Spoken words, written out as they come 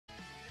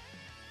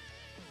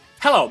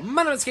Hello,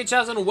 my name is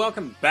K-Chaz and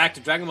welcome back to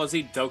Dragon Ball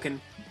Z Dokkan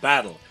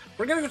Battle.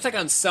 We're gonna go take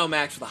on Cell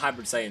Max with the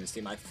Hybrid Saiyans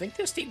team. I think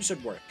this team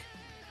should work.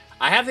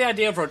 I have the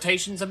idea of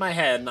rotations in my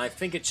head, and I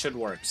think it should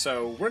work,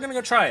 so we're gonna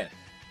go try it.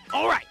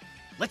 Alright,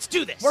 let's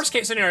do this! Worst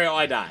case scenario,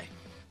 I die.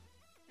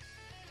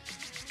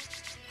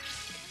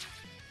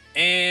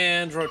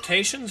 And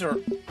rotations are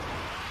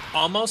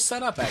almost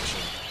set up,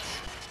 actually.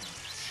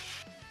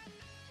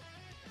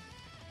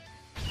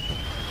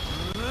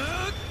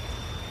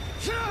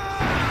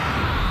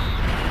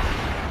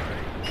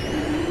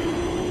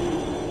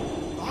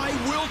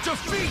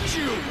 Defeat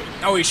you!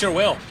 Oh, he sure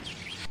will.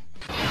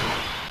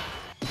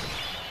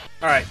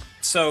 Alright,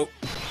 so...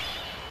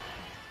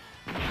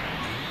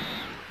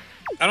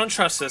 I don't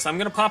trust this. I'm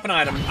gonna pop an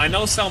item. I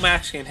know Cell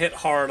Max can hit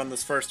hard on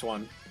this first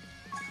one.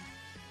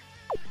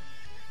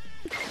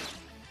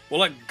 We'll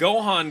let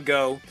Gohan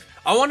go.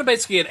 I want to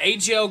basically get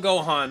AGL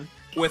Gohan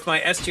with my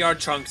STR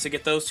Trunks to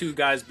get those two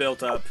guys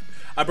built up.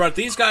 I brought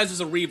these guys as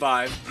a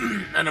revive,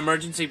 an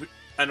emergency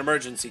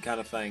kind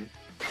of thing.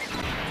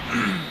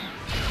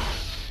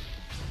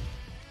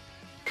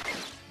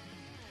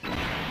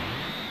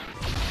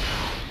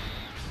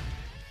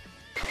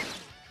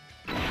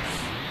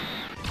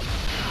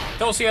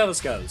 So we'll see how this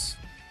goes.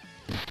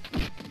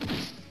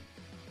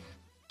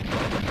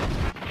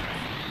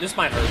 This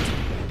might hurt.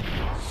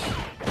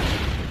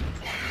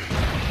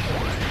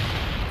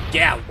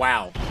 Yeah,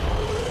 wow.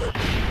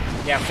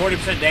 Yeah,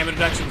 40% damage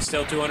reduction,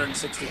 still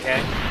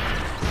 260k.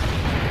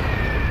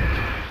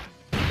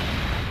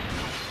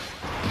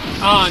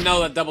 Oh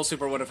no, that double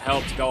super would have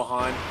helped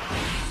Gohan.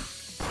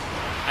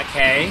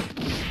 Okay.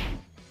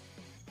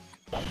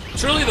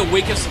 Truly the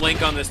weakest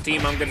link on this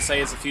team, I'm gonna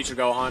say, is the future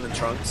Gohan and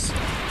Trunks.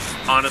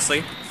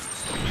 Honestly.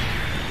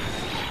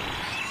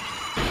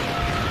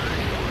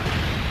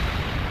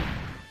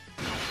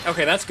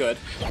 Okay, that's good.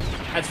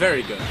 That's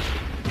very good.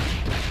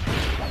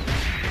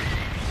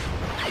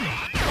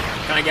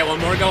 Can I get one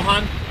more,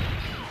 Gohan?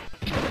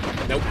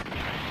 Nope.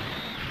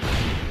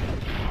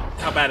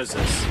 How bad is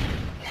this?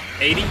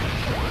 80?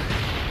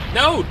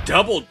 No,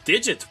 double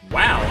digits.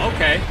 Wow,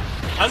 okay.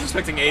 I was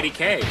expecting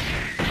 80k.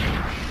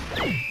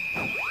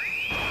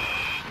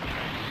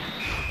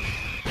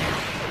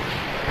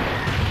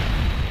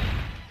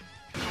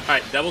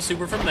 Alright, double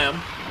super from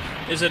them.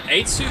 Is it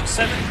 8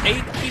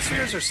 key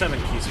spheres or 7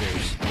 key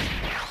spheres?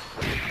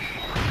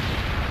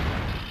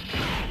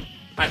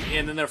 Alright,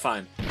 and then they're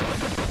fine.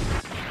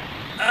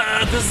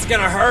 This is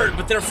gonna hurt,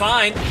 but they're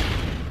fine.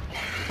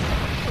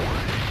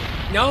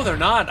 No, they're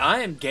not. I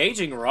am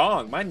gauging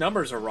wrong. My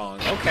numbers are wrong.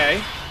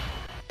 Okay.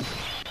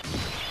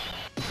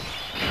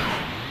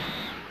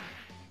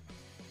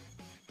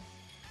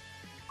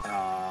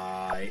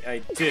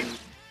 I didn't.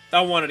 I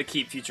wanted to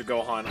keep Future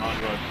Gohan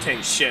on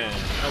rotation.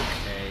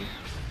 Okay.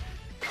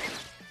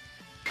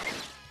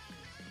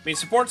 I mean,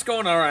 support's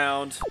going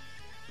around.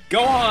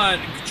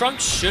 Gohan,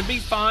 Trunks should be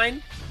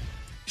fine.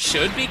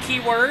 Should be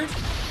keyword.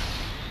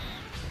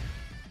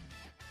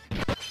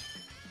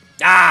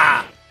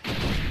 Ah!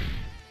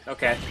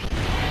 Okay.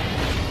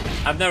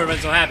 I've never been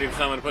so happy with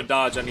someone to put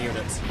dodge on the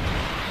units.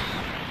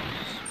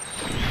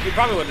 He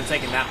probably wouldn't have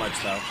taken that much,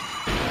 though.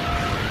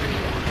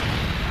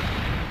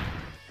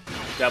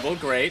 Double,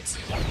 great.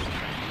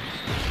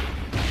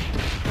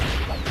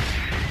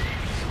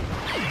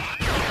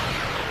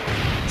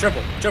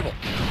 Triple, triple.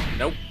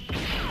 Nope.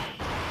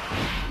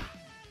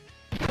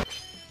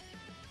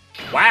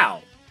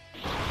 Wow.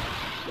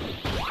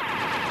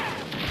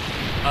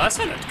 Oh, that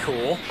sounded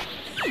cool.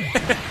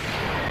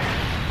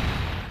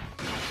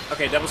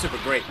 Okay, double super,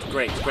 great,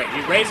 great, great.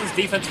 He raises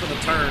defense for the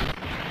turn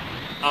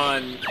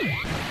on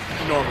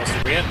normal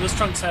super. Yeah, this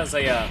Trunks has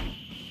a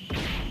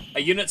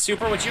unit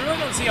super, which you really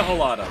don't see a whole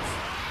lot of.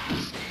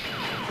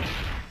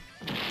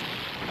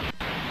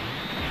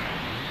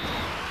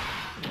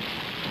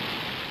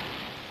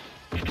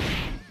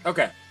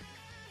 Okay.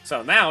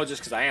 So now,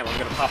 just because I'm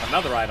gonna pop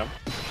another item.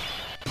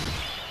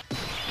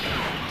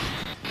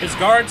 His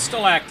guard's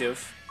still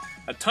active.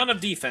 A ton of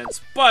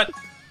defense, but...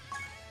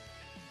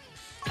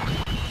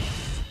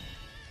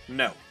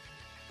 no.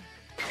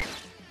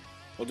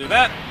 We'll do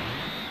that.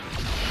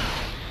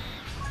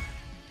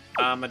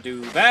 I'ma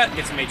do that,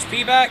 get some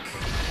HP back,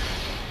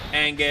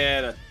 and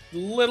get a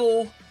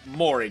little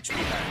more HP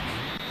back.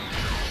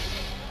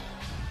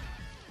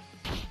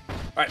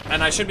 Alright,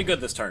 and I should be good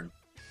this turn.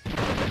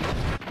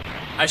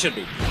 I should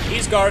be.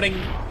 He's guarding,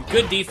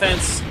 good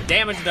defense,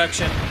 damage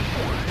reduction.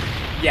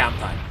 Yeah, I'm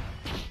fine.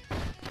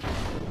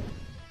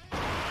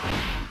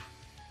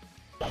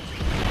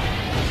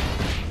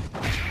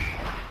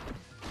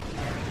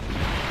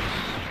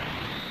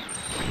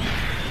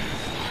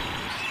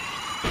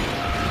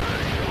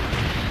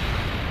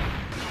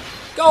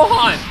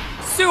 Gohan!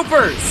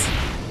 Supers!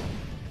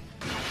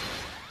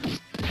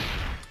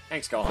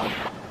 Thanks, Gohan.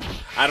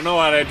 I don't know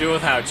what I'd do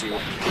without you.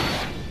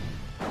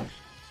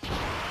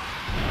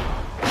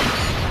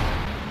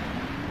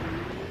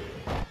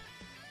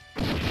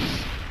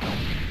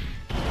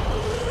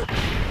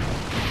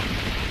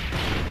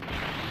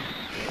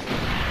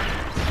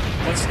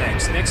 What's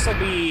next? Next will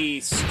be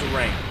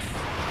strength.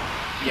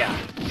 Yeah.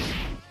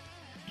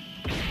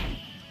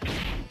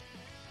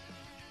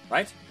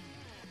 Right?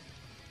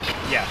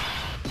 Yeah.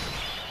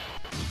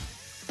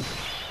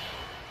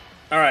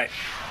 Alright.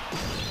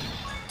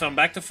 So I'm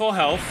back to full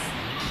health.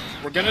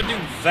 We're gonna do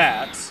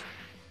that.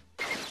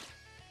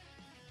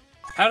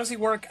 How does he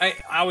work? I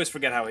always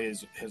forget how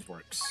his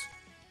works.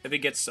 If he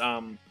gets,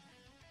 launch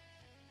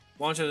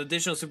an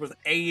additional super with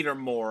 8 or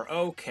more.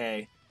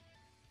 Okay.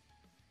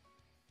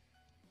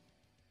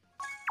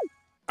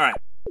 Alright.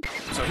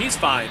 So he's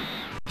fine.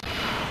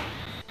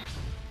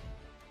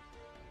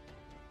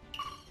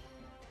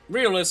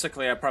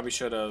 Realistically, I probably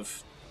should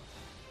have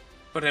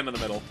put him in the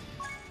middle.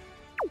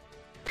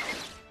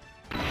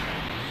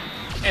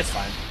 It's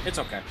fine. It's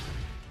okay.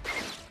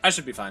 I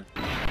should be fine.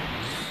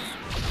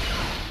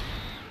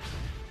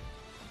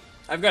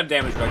 I've got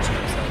damage reduction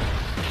instead.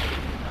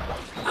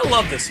 I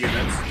love this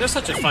unit. They're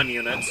such a fun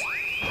unit.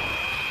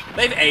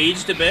 They've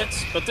aged a bit,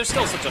 but they're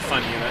still such a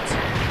fun unit.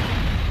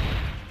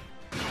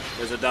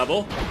 There's a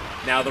double.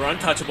 Now they're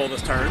untouchable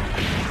this turn.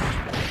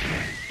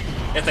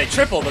 If they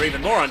triple, they're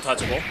even more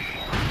untouchable.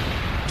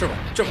 Triple.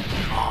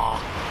 Aww.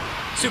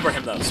 Super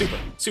him, though.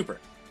 Super.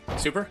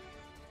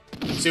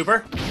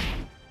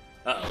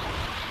 Uh-oh.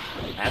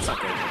 That's not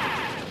good.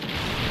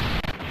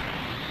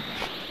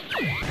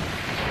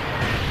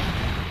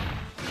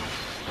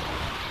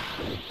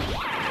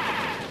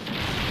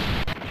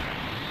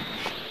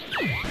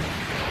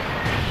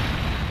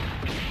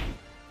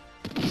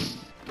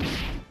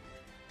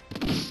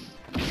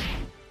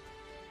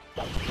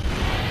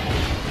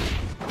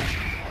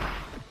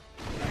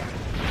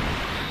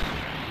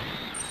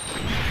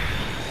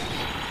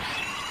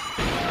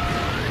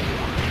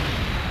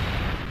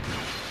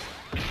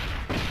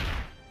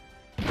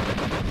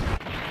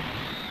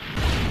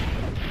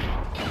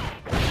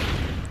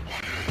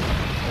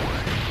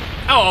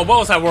 Oh, what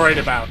was I worried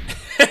about?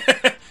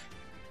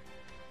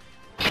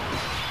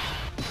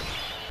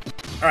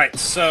 Alright,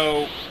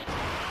 so...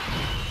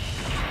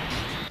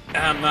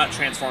 I'm not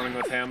transforming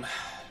with him.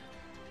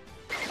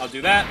 I'll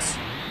do that.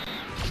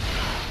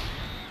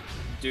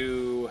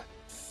 Do...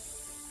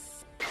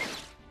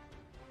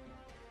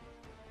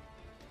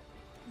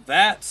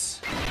 that.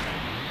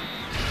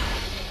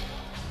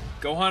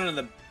 Gohan in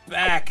the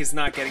back is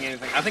not getting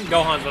anything. I think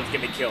Gohan's about to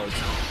get me killed.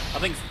 I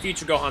think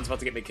future Gohan's about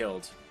to get me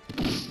killed.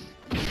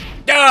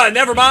 Ah,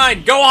 never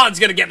mind! Gohan's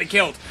gonna get me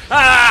killed!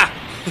 Ah!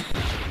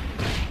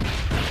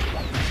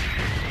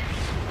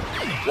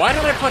 Why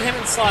did I put him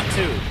in slot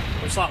 2?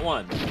 Or slot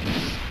 1?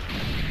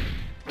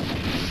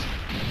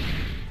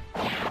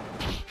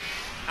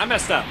 I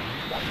messed up.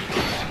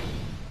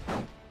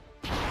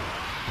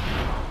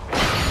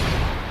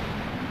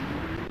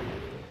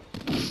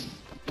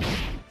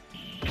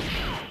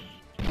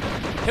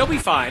 He'll be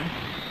fine.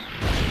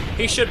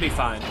 He should be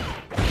fine.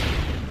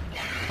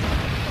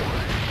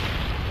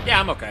 Yeah,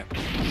 I'm okay.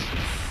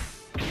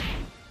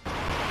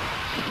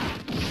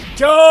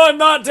 Oh, I'm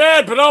not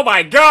dead, but oh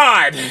my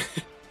god!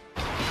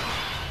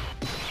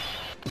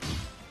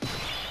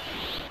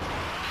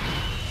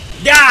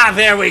 Yeah,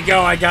 there we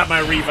go, I got my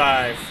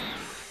revive.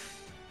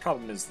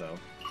 Problem is, though.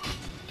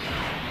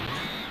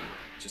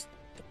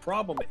 The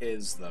problem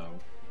is, though.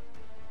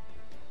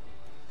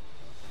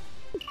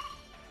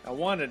 I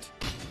wanted...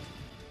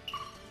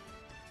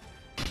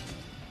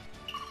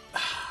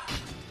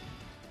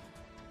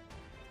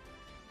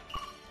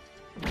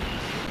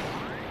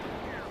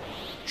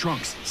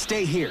 Trunks,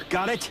 stay here,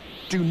 got it?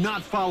 Do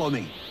not follow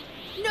me.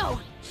 No!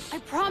 I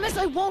promise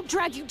I won't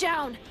drag you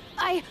down.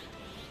 I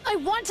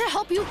want to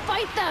help you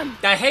fight them!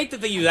 I hate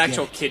that they use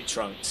actual kid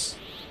Trunks.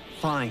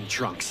 Fine,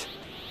 Trunks.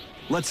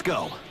 Let's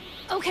go.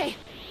 Okay.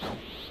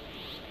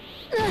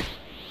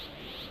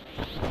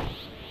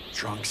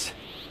 Trunks,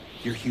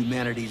 you're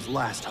humanity's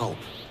last hope.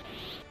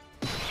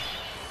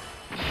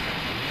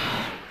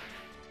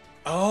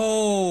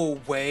 Oh,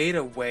 wait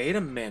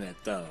a minute,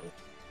 though.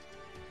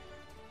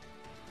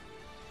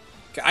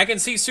 I can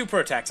see super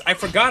attacks. I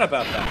forgot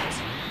about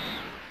that.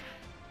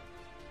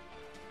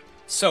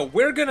 So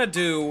we're gonna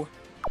do...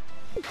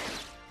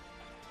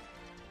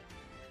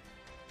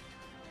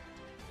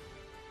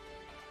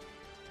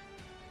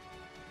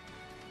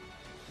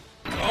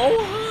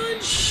 Gohan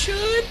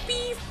should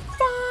be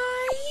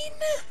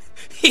fine?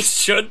 He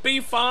should be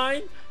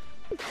fine?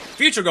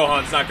 Future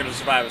Gohan's not gonna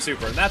survive a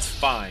super, and that's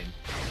fine.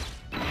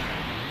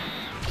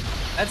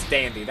 That's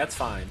dandy, that's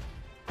fine.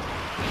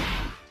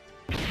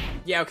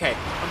 Yeah, okay,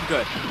 I'm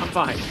good. I'm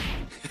fine.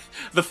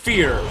 The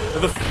fear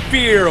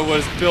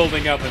was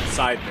building up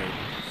inside me.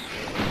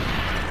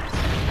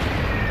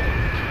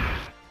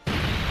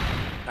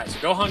 Alright, so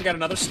Gohan got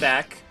another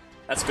stack.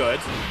 That's good.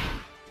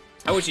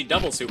 I wish he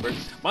double supered.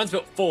 Mine's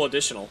built full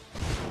additional.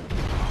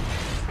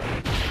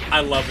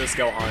 I love this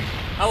Gohan.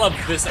 I love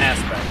this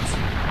aspect.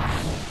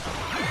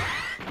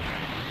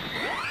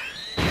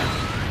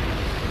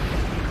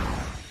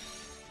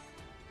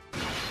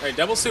 Alright,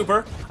 double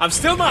super. I'm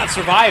still not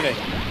surviving.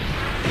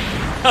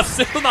 I'm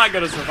still not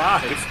gonna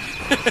survive.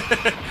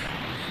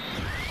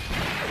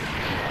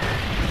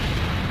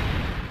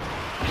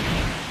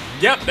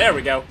 Yep, there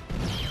we go.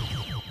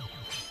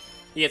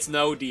 He gets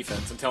no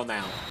defense until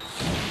now.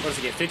 What does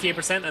he get?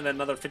 58% and then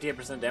another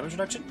 58% damage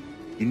reduction?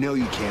 You know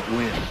you can't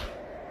win.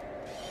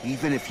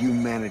 Even if you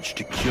manage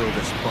to kill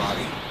this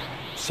body,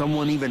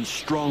 someone even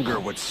stronger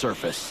would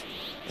surface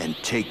and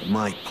take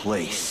my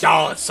place.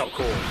 Oh, that's so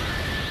cool.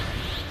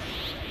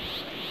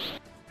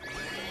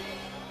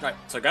 Alright,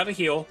 so I got a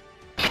heal.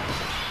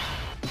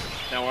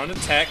 Now we're on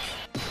attack.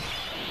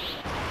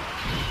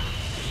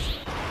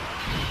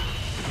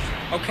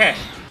 Okay.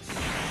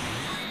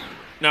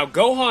 Now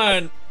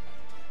Gohan,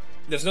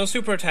 there's no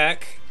super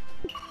attack.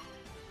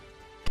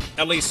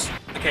 At least,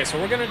 okay, so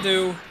we're gonna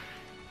do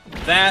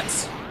that.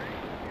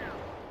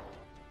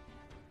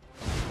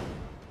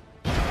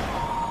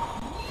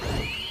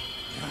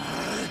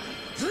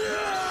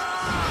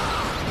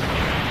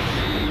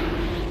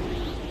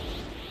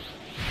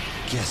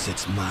 Guess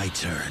it's my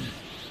turn.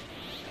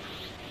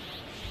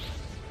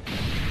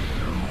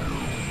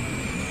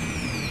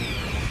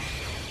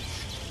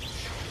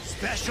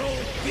 Special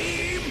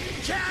beam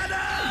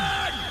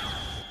cannon!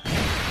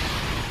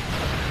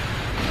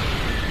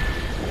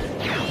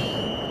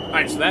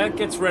 Alright, so that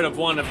gets rid of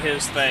one of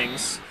his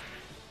things.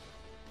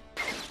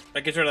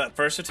 That gets rid of that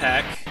first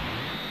attack.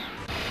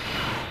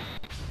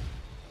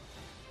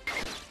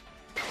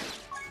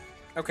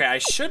 Okay, I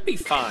should be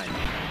fine.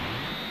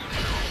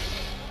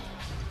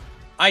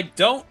 I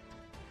don't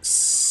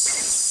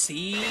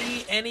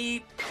see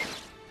any...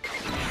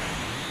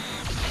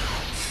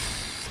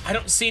 I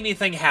don't see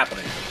anything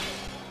happening.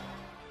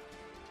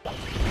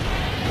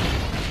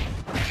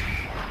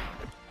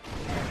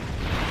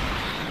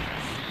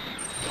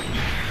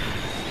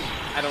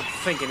 I don't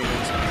think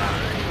anything's gonna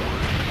happen.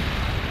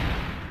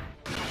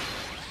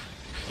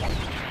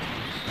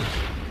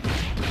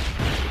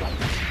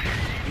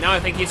 Now I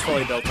think he's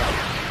fully built up.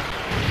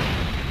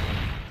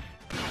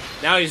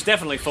 Now he's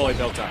definitely fully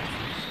built up.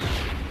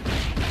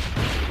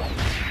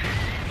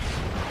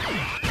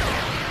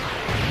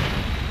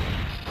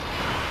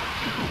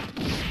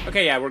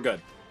 Okay, yeah, we're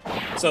good.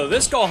 So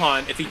this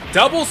Gohan, if he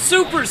double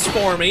supers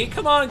for me,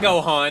 come on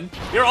Gohan,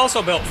 you're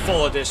also built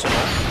full additional.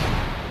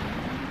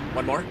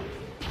 One more.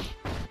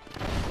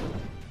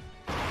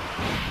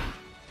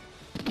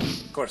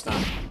 Of course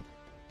not.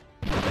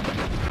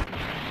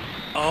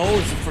 Oh,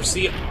 is it for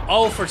C?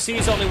 Oh, for C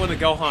is only when the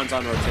Gohan's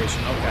on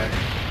rotation. Okay.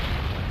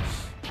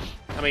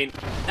 I mean,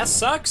 that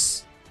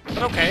sucks.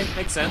 But okay,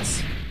 makes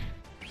sense.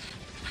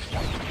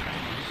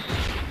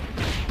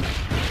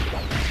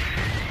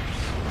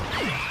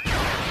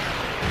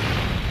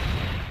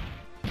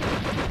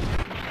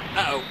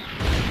 Uh-oh.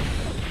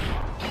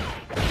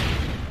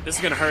 This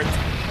is gonna hurt.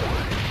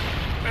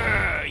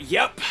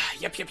 Yep.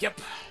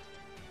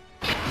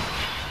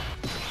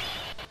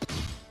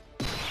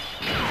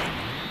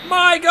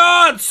 My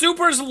god!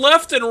 Supers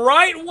left and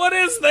right? What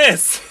is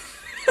this?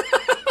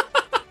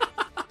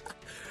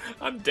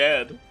 I'm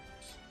dead.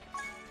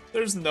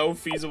 There's no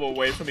feasible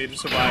way for me to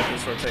survive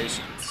this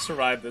rotation. To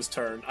survive this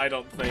turn. I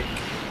don't think.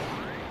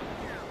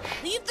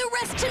 Leave the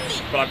rest to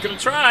me. But I'm gonna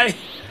try.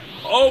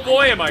 Oh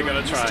boy, am I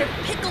gonna try.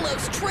 Mr.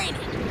 Piccolo's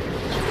training. You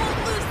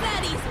won't lose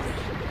that easily.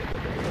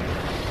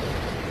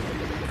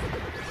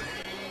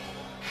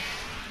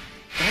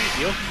 Did I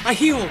heal? I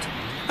healed!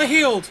 I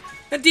healed!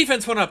 That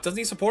defense went up. Doesn't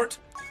he support?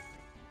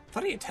 I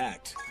thought he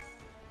attacked.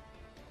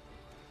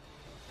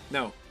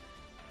 No.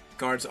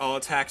 Guards all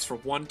attacks for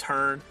one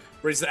turn.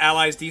 Raises the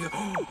allies' defense.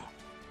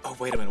 Oh,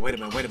 wait a minute, wait.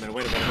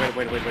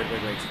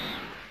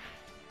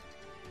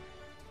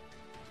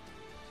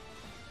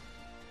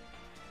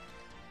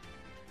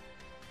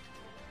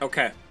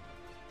 Okay.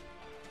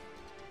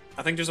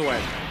 I think there's a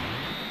way.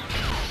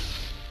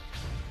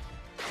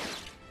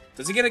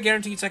 Does he get a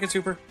guaranteed second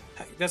super?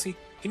 Does he?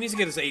 He needs to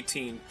get his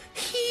 18.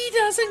 He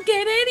doesn't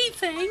get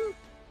anything!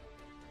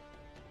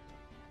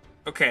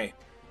 Okay.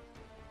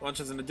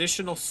 Launches an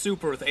additional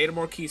super with 8 or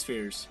more key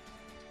spheres.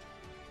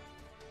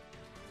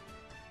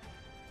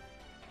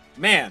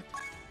 Man.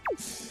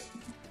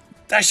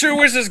 I sure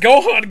wish this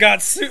Gohan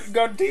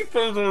got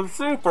defense and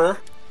super.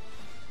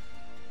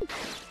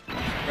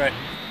 Right.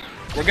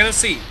 We're gonna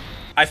see.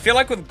 I feel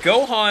like with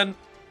Gohan,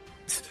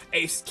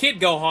 a Kid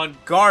Gohan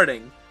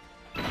guarding,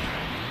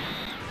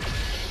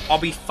 I'll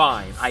be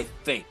fine, I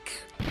think.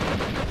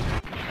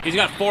 He's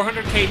got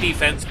 400k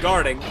defense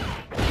guarding.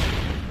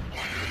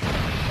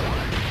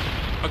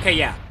 Okay,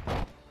 yeah.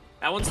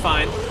 That one's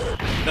fine.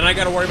 Then I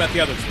gotta worry about the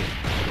other two.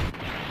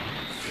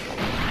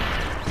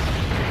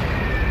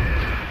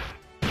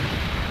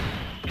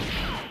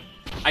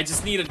 I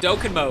just need a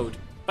Dokkan mode.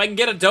 If I can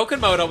get a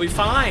Dokkan mode, I'll be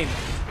fine.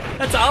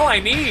 That's all I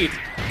need.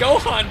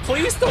 Gohan,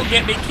 please don't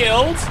get me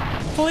killed.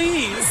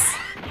 Please.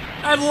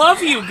 I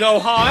love you,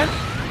 Gohan.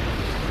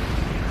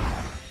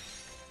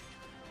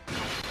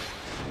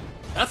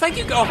 Oh, thank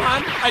you,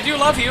 Gohan. I do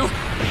love you.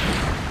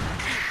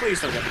 Please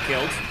don't get me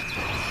killed.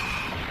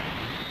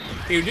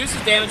 He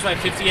reduces damage by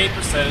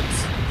 58%.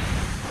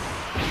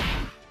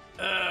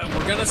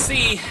 We're gonna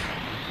see.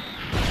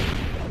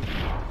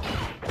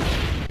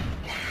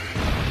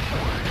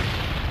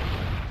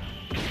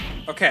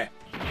 Okay.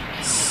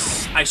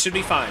 I should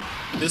be fine.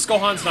 This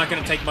Gohan's not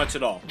gonna take much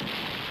at all.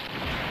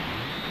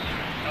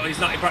 Oh, he's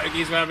not.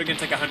 He's probably gonna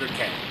take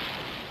 100K.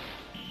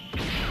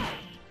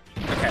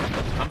 Okay,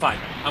 I'm fine.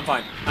 I'm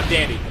fine. I'm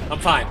dandy. I'm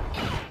fine.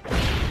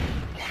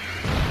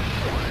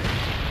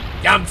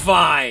 I'm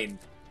fine.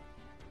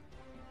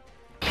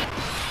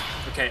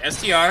 Okay,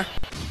 STR.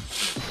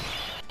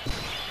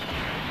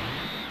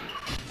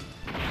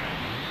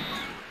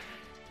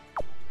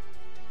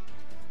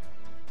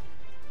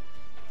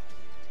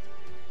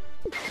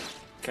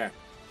 Okay.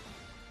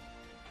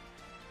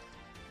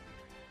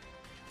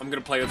 I'm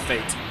gonna play with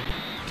fate.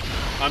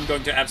 I'm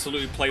going to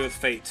absolutely play with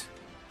fate.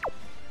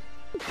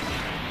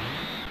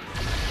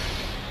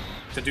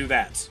 To do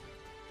that.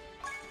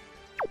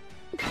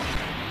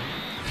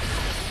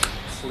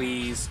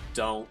 Please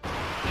don't.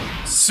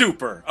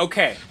 Super.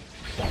 Okay.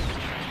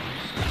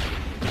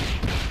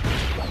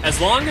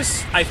 As long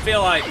as I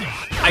feel like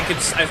I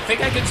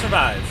think I can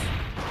survive.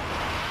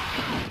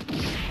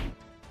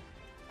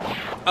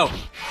 Oh.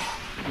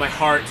 My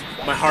heart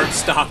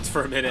stopped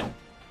for a minute.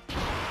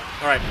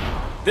 Alright.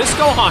 This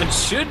Gohan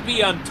should be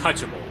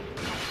untouchable.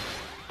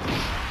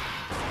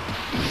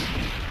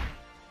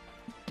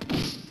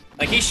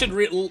 Like, he should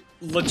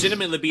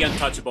legitimately be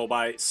untouchable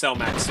by Cell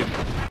Max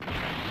Super.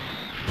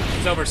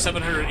 He's over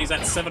 700, he's at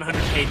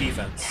 700K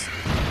defense.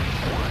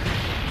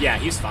 Yeah,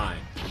 he's fine.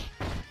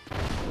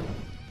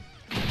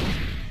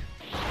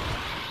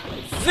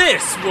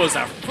 This was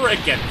a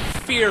frickin'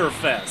 fear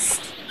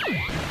fest.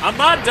 I'm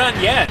not done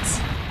yet.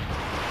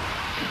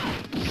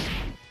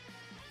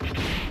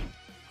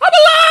 I'm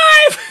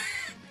alive!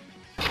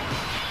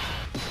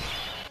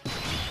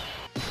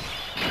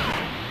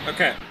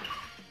 Okay.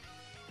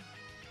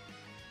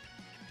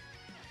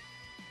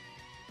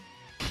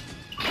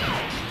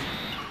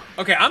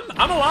 Okay,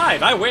 I'm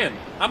alive. I win.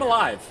 I'm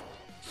alive.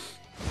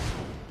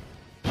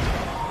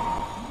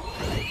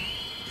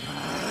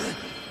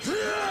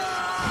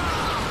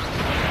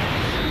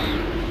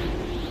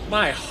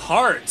 My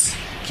heart.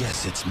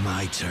 Guess it's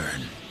my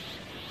turn.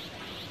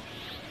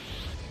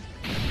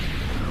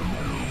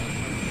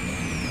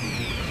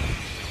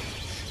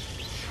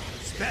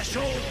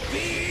 Special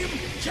beam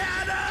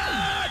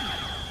cannon!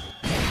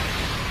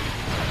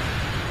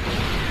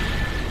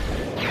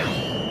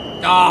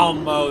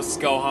 Almost,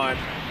 Gohan.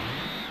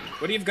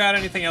 Would he have got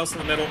anything else in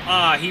the middle?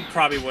 Ah, he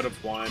probably would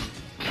have won.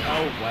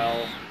 Oh,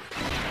 well.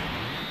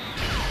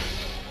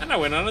 And I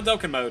went on a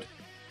Dokkan mode.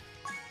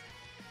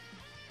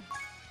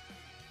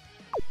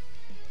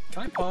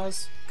 Can I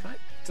pause?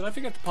 Did I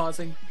forget the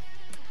pausing?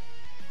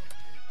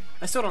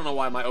 I still don't know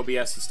why my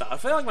OBS is stopped. I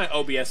feel like my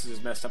OBS is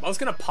just messed up. I was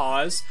gonna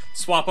pause,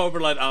 swap over,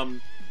 let,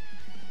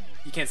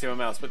 you can't see my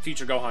mouse, but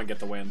Future Gohan get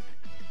the win.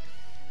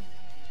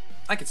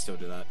 I could still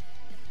do that.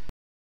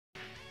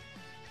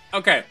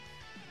 Okay.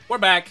 We're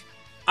back.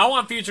 I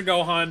want Future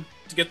Gohan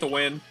to get the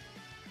win.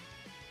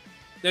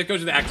 Let's go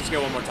to the active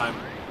skill one more time.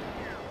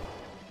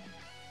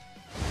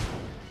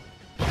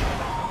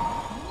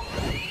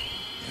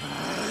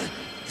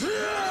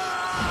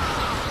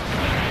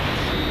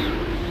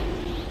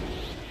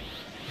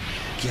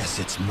 Guess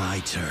it's my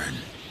turn.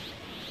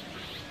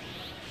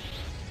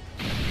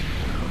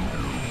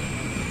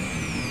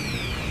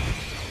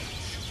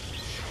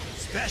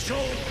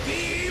 Special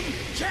beam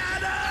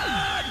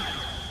cannon!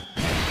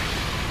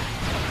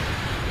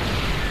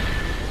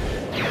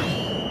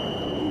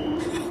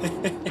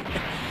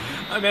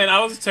 I mean, I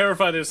was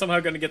terrified they were somehow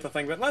going to get the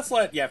thing, but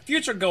yeah,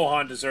 Future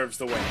Gohan deserves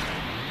the win.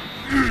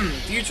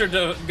 Future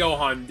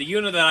Gohan, the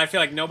unit that I feel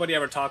like nobody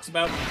ever talks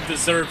about,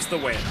 deserves the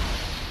win.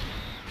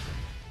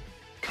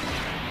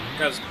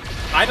 Because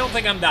I don't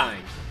think I'm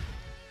dying.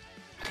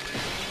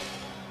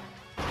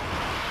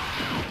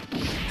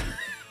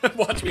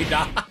 Watch me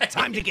die.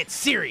 Time to get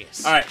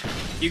serious. Alright,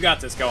 you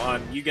got this,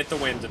 Gohan. You get the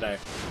win today.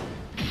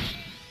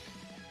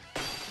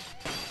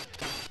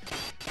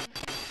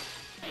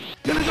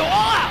 Gonna go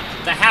all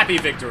out. The happy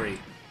victory.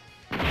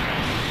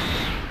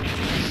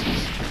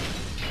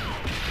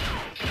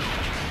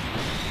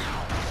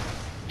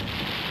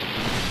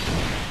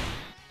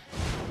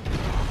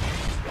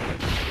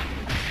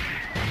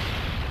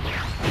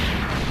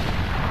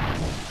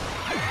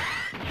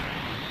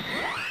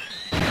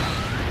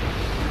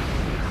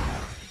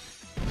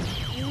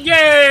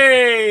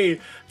 Yay!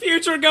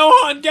 Future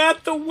Gohan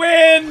got the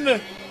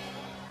win!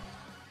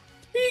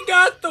 He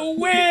got the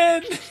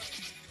win!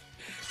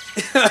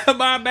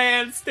 My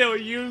man's still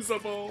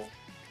usable.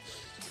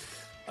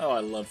 Oh, I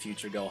love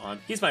Future Gohan.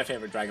 He's my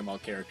favorite Dragon Ball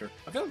character.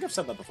 I feel like I've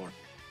said that before.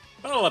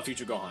 But I love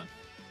Future Gohan.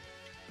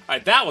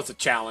 Alright, that was a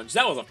challenge.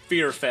 That was a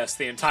fear fest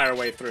the entire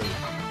way through.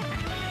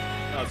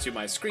 Now let's do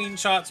my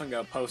screenshots. I'm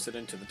going to post it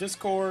into the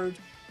Discord.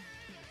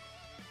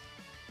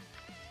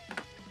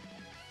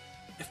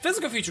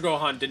 Physical Future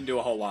Gohan didn't do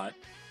a whole lot.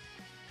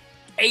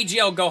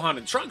 AGL Gohan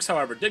and Trunks,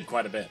 however, did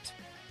quite a bit.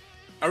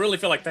 I really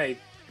feel like they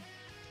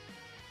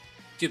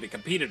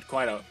competed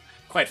quite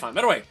fine.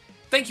 By the way,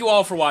 thank you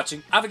all for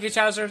watching. I've been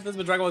Chowser. This has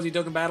been Dragon Ball Z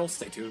Dokkan Battle.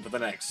 Stay tuned for the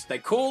next. Stay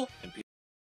cool and peace.